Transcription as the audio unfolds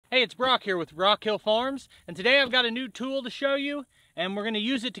Hey, it's Brock here with Rock Hill Farms, and today I've got a new tool to show you, and we're going to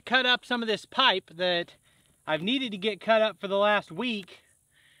use it to cut up some of this pipe that I've needed to get cut up for the last week,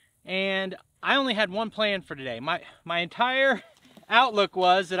 and I only had one plan for today. My entire outlook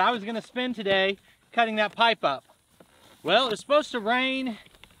was that I was going to spend today cutting that pipe up. Well, it was supposed to rain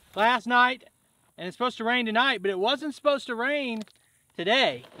last night, and it's supposed to rain tonight, but it wasn't supposed to rain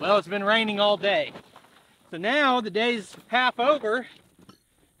today. Well, it's been raining all day. So now the day's half over.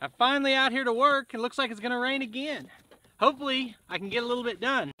 I'm finally out here to work. It looks like it's gonna rain again. Hopefully I can get a little bit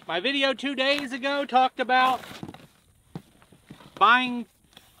done. My video 2 days ago talked about buying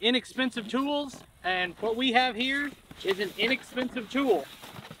inexpensive tools, and what we have here is an inexpensive tool.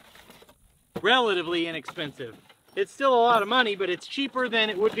 Relatively inexpensive. It's still a lot of money, but it's cheaper than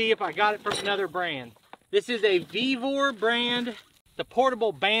it would be if I got it from another brand. This is a Vevor brand, the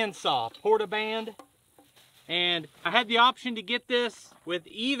portable bandsaw, Portaband. And I had the option to get this with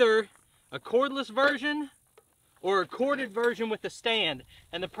either a cordless version or a corded version with a stand.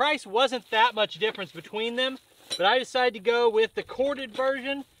 And the price wasn't that much difference between them, but I decided to go with the corded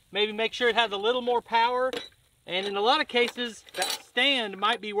version, maybe make sure it has a little more power. And in a lot of cases, that stand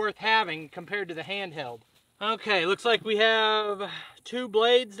might be worth having compared to the handheld. Okay, looks like we have 2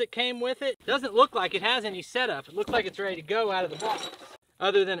 blades that came with it. Doesn't look like it has any setup. It looks like it's ready to go out of the box,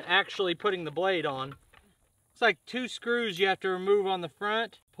 other than actually putting the blade on. It's like 2 screws you have to remove on the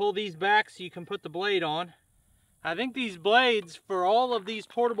front. Pull these back so you can put the blade on. I think these blades, for all of these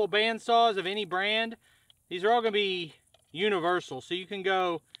portable bandsaws of any brand, these are all going to be universal. So you can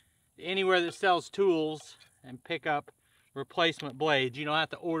go anywhere that sells tools and pick up replacement blades. You don't have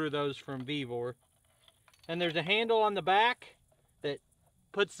to order those from Vevor. And there's a handle on the back that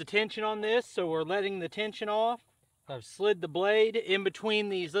puts the tension on this, so we're letting the tension off. I've slid the blade in between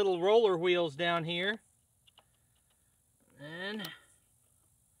these little roller wheels down here. And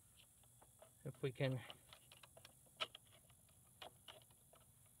if we can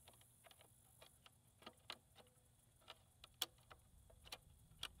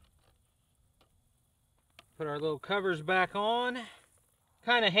put our little covers back on.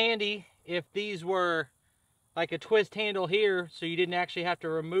 Kind of handy if these were like a twist handle here, so you didn't actually have to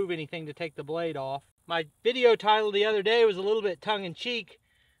remove anything to take the blade off. My video title the other day was a little bit tongue-in-cheek,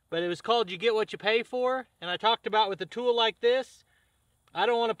 but it was called You Get What You Pay For, and I talked about with a tool like this, I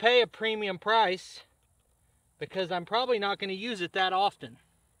don't want to pay a premium price because I'm probably not going to use it that often.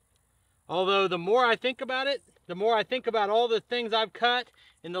 Although the more I think about it, the more I think about all the things I've cut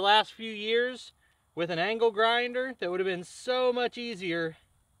in the last few years with an angle grinder that would have been so much easier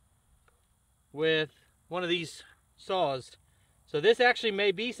with one of these saws. So this actually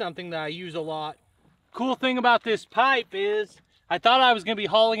may be something that I use a lot. Cool thing about this pipe is I thought I was going to be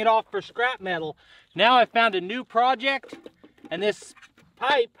hauling it off for scrap metal. Now I found a new project, and this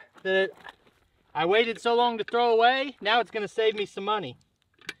pipe that I waited so long to throw away, now it's going to save me some money.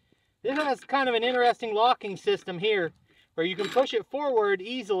 This has kind of an interesting locking system here where you can push it forward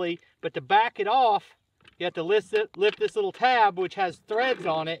easily, but to back it off you have to lift this little tab which has threads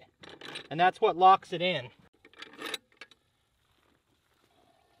on it, and that's what locks it in.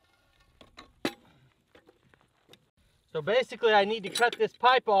 So basically I need to cut this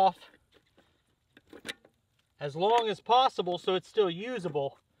pipe off as long as possible so it's still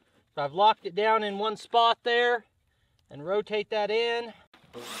usable. So I've locked it down in one spot there and rotate that in.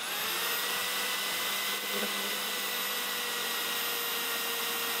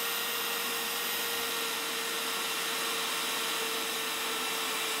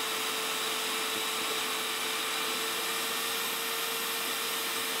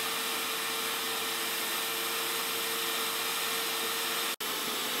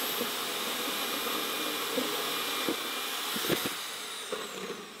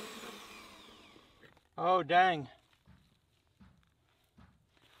 Oh dang.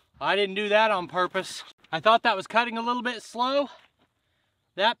 I didn't do that on purpose. I thought that was cutting a little bit slow.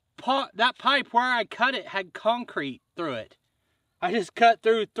 That pipe where I cut it had concrete through it. I just cut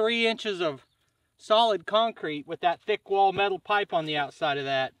through 3 inches of solid concrete with that thick wall metal pipe on the outside of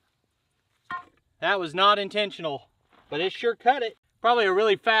that. That was not intentional, but it sure cut it. Probably a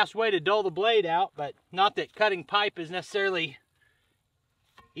really fast way to dull the blade out, but not that cutting pipe is necessarily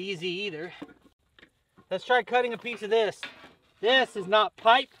easy either. Let's try cutting a piece of this. This is not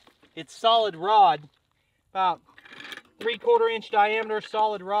pipe, it's solid rod. About 3/4 inch diameter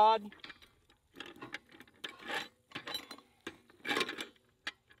solid rod.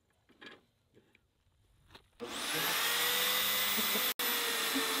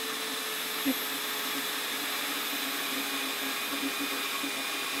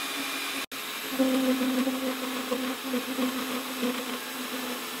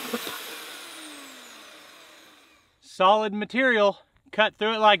 solid material, cut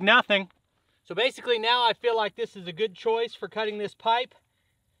through it like nothing. So basically now I feel like this is a good choice for cutting this pipe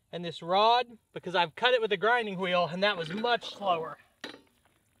and this rod, because I've cut it with a grinding wheel and that was much slower.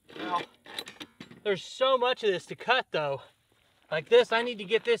 Now, there's so much of this to cut though. Like this, I need to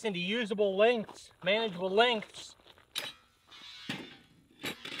get this into usable lengths, manageable lengths.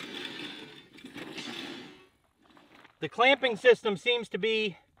 The clamping system seems to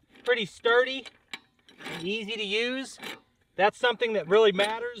be pretty sturdy and easy to use. That's something that really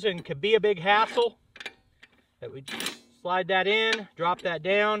matters and could be a big hassle. That we slide that in, drop that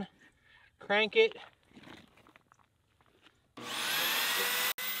down, crank it.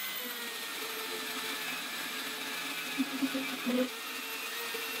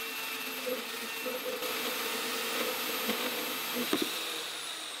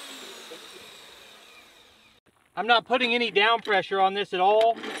 I'm not putting any down pressure on this at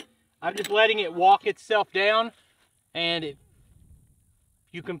all. I'm just letting it walk itself down, and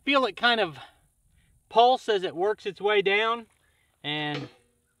you can feel it kind of pulse as it works its way down, and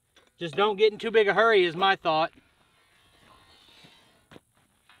just don't get in too big a hurry is my thought.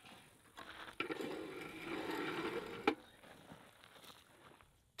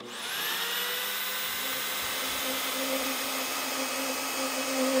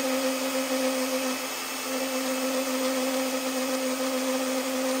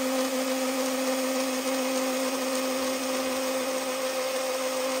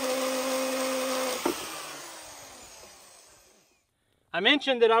 I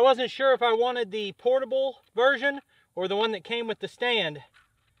mentioned that I wasn't sure if I wanted the portable version or the one that came with the stand,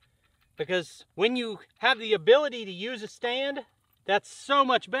 because when you have the ability to use a stand, that's so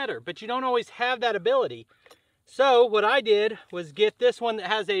much better, but you don't always have that ability. So what I did was get this one that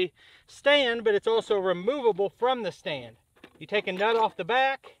has a stand, but it's also removable from the stand. You take a nut off the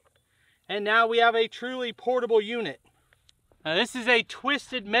back, and now we have a truly portable unit. Now this is a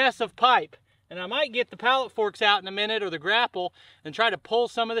twisted mess of pipe. And I might get the pallet forks out in a minute, or the grapple, and try to pull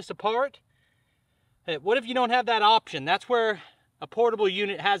some of this apart. What if you don't have that option? That's where a portable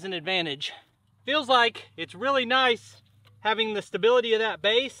unit has an advantage. Feels like it's really nice having the stability of that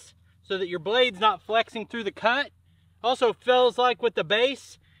base so that your blade's not flexing through the cut. Also feels like with the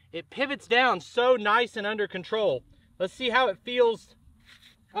base, it pivots down so nice and under control. Let's see how it feels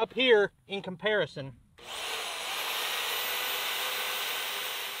up here in comparison.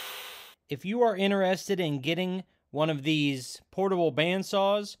 If you are interested in getting one of these portable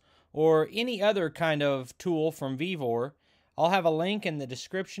bandsaws or any other kind of tool from Vevor, I'll have a link in the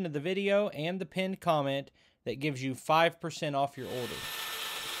description of the video and the pinned comment that gives you 5% off your order.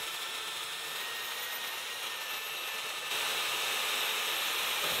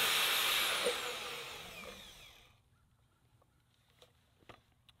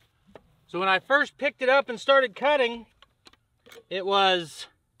 So when I first picked it up and started cutting, it was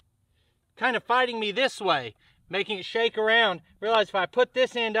kind of fighting me this way, making it shake around. Realized if I put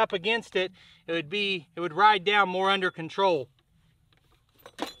this end up against it, it would ride down more under control.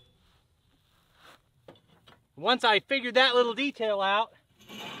 Once I figured that little detail out,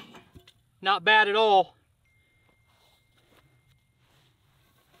 not bad at all.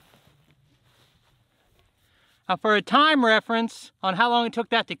 Now for a time reference on how long it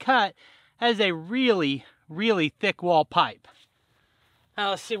took that to cut, that is a really, really thick wall pipe.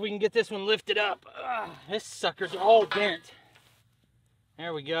 Now let's see if we can get this one lifted up. This sucker's all bent.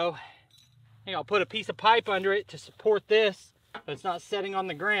 There we go. I think I'll put a piece of pipe under it to support this, so it's not setting on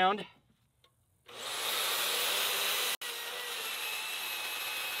the ground.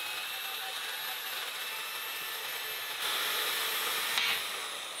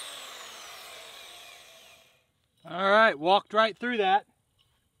 All right, walked right through that.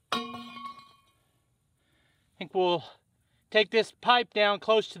 I think we'll take this pipe down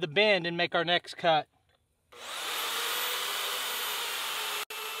close to the bend and make our next cut.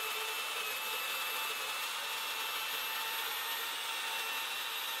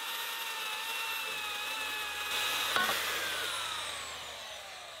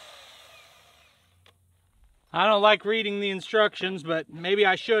 I don't like reading the instructions, but maybe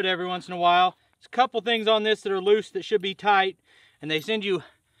I should every once in a while. There's a couple things on this that are loose that should be tight, and they send you,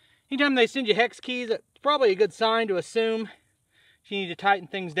 anytime they send you hex keys, it's probably a good sign to assume you need to tighten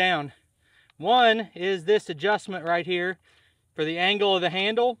things down. One is this adjustment right here for the angle of the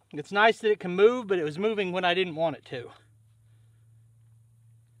handle. It's nice that it can move, but it was moving when I didn't want it to.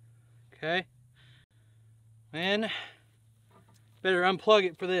 Okay. And better unplug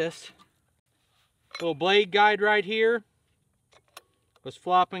it for this. Little blade guide right here was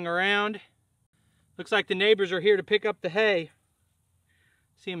flopping around. Looks like the neighbors are here to pick up the hay.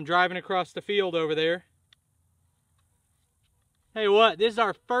 See them driving across the field over there. Hey, what? This is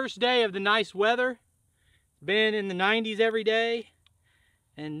our first day of the nice weather. Been in the 90s every day.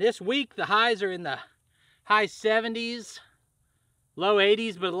 And this week the highs are in the high 70s, low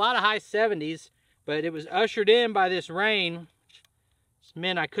 80s, but a lot of high 70s. But it was ushered in by this rain. This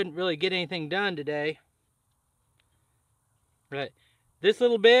meant I couldn't really get anything done today. But this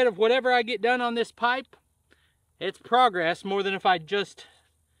little bit of whatever I get done on this pipe, it's progress more than if I just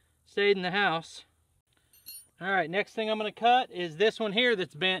stayed in the house. All right, next thing I'm gonna cut is this one here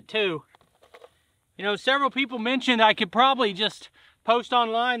that's bent too. You know, several people mentioned I could probably just post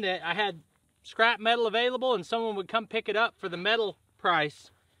online that I had scrap metal available and someone would come pick it up for the metal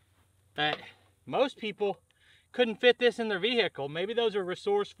price. But most people couldn't fit this in their vehicle. Maybe those are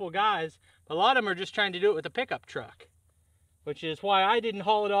resourceful guys, but a lot of them are just trying to do it with a pickup truck, which is why I didn't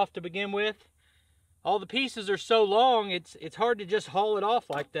haul it off to begin with. All the pieces are so long, it's hard to just haul it off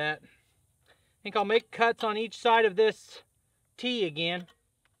like that. I think I'll make cuts on each side of this T again.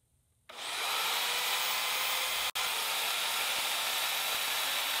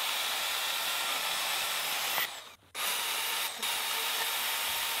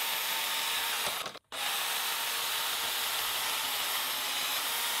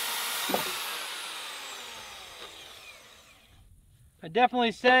 I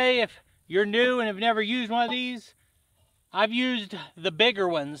definitely say if you're new and have never used one of these, I've used the bigger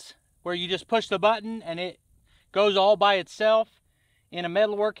ones where you just push the button and it goes all by itself in a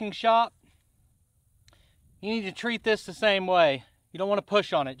metalworking shop. You need to treat this the same way. You don't want to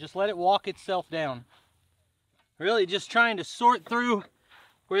push on it, just let it walk itself down. Really just trying to sort through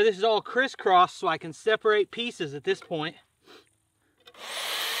where this is all crisscrossed so I can separate pieces at this point.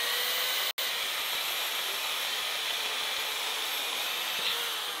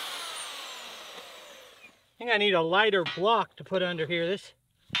 I think I need a lighter block to put under here. This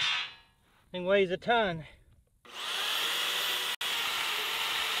thing weighs a ton.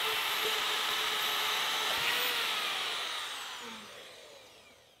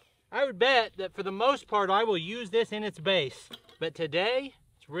 I would bet that for the most part I will use this in its base, but today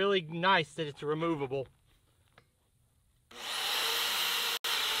it's really nice that it's removable.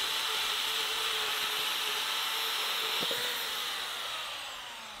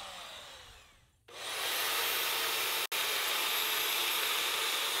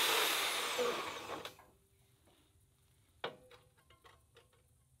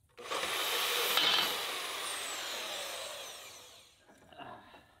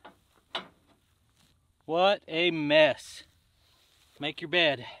 What a mess. Make your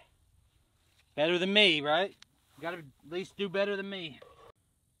bed. Better than me, right? You gotta at least do better than me.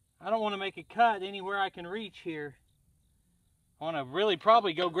 I don't want to make a cut anywhere I can reach here. I want to really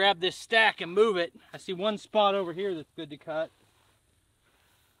probably go grab this stack and move it. I see one spot over here that's good to cut.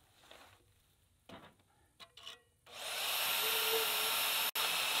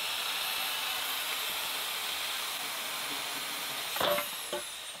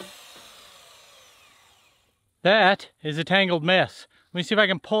 That is a tangled mess. Let me see if I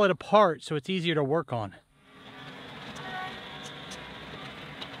can pull it apart so it's easier to work on.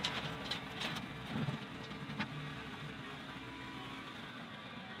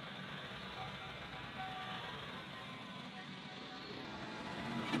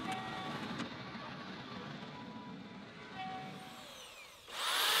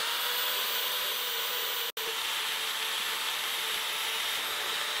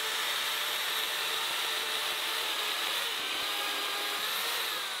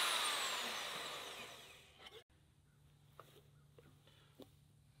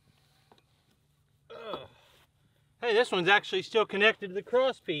 Hey, this one's actually still connected to the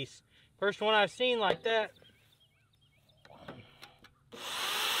cross piece. First one I've seen like that.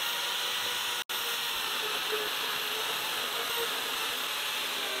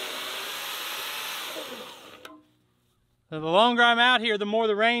 So the longer I'm out here, the more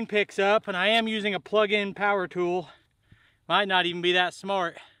the rain picks up, and I am using a plug-in power tool. Might not even be that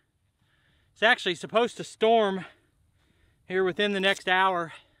smart. It's actually supposed to storm here within the next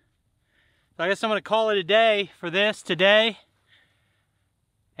hour. So I guess I'm going to call it a day for this today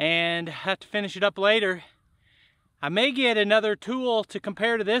and have to finish it up later. I may get another tool to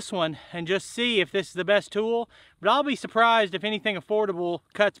compare to this one and just see if this is the best tool, but I'll be surprised if anything affordable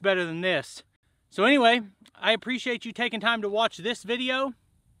cuts better than this. So anyway, I appreciate you taking time to watch this video.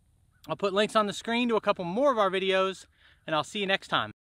 I'll put links on the screen to a couple more of our videos, and I'll see you next time.